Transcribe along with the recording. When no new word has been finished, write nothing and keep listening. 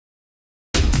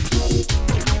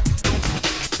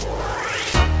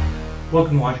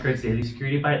Welcome to WatchGuard's Daily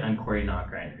Security Byte. I'm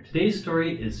Nachreiner. Today's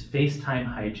story is FaceTime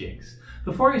hijinks.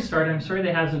 Before I start, I'm sorry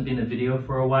there hasn't been a video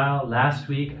for a while. Last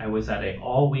week I was at an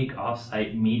all-week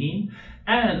off-site meeting,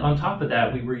 and on top of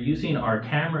that we were using our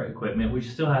camera equipment,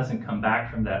 which still hasn't come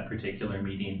back from that particular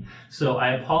meeting. So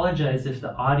I apologize if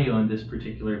the audio in this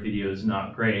particular video is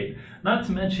not great. Not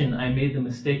to mention I made the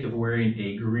mistake of wearing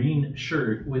a green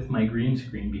shirt with my green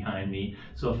screen behind me,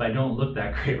 so if I don't look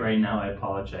that great right now, I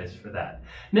apologize for that.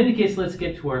 In any case, let's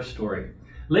get to our story.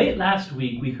 Late last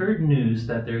week, we heard news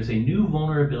that there's a new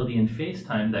vulnerability in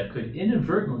FaceTime that could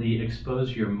inadvertently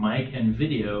expose your mic and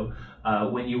video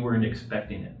when you weren't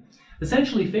expecting it.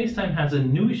 Essentially, FaceTime has a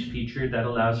newish feature that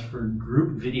allows for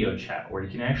group video chat, where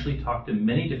you can actually talk to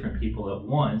many different people at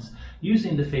once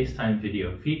using the FaceTime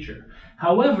video feature.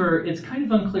 However, it's kind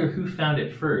of unclear who found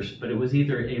it first, but it was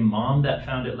either a mom that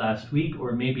found it last week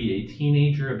or maybe a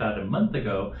teenager about a month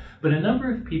ago, but a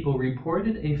number of people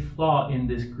reported a flaw in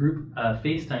this group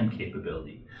FaceTime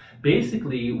capability.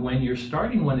 Basically, when you're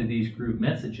starting one of these group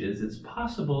messages, it's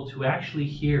possible to actually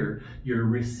hear your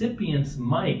recipient's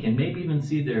mic and maybe even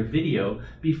see their video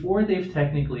before they've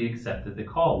technically accepted the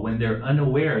call, when they're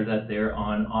unaware that they're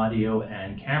on audio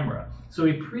and camera. So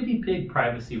a pretty big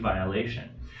privacy violation.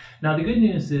 Now, the good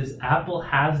news is Apple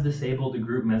has disabled the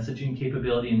group messaging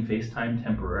capability in FaceTime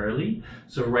temporarily.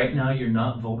 So right now you're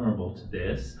not vulnerable to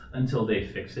this until they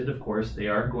fix it. Of course, they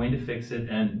are going to fix it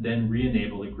and then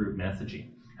re-enable the group messaging.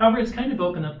 However, it's kind of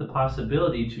opened up the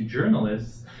possibility to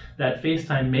journalists that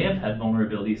FaceTime may have had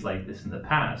vulnerabilities like this in the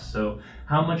past. So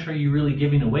how much are you really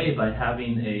giving away by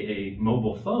having a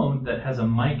mobile phone that has a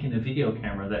mic and a video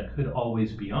camera that could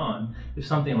always be on if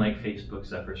something like Facebook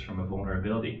suffers from a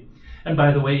vulnerability? And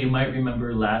by the way, you might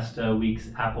remember last week's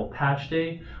Apple Patch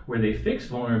Day, where they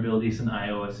fixed vulnerabilities in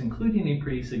iOS, including a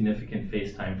pretty significant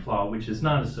FaceTime flaw, which is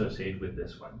not associated with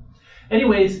this one.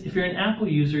 Anyways, if you're an Apple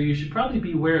user, you should probably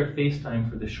be aware of FaceTime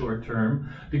for the short term.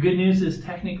 The good news is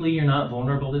technically you're not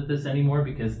vulnerable to this anymore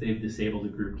because they've disabled the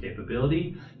group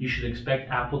capability. You should expect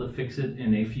Apple to fix it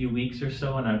in a few weeks or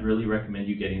so, and I'd really recommend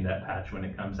you getting that patch when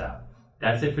it comes out.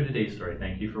 That's it for today's story.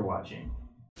 Thank you for watching.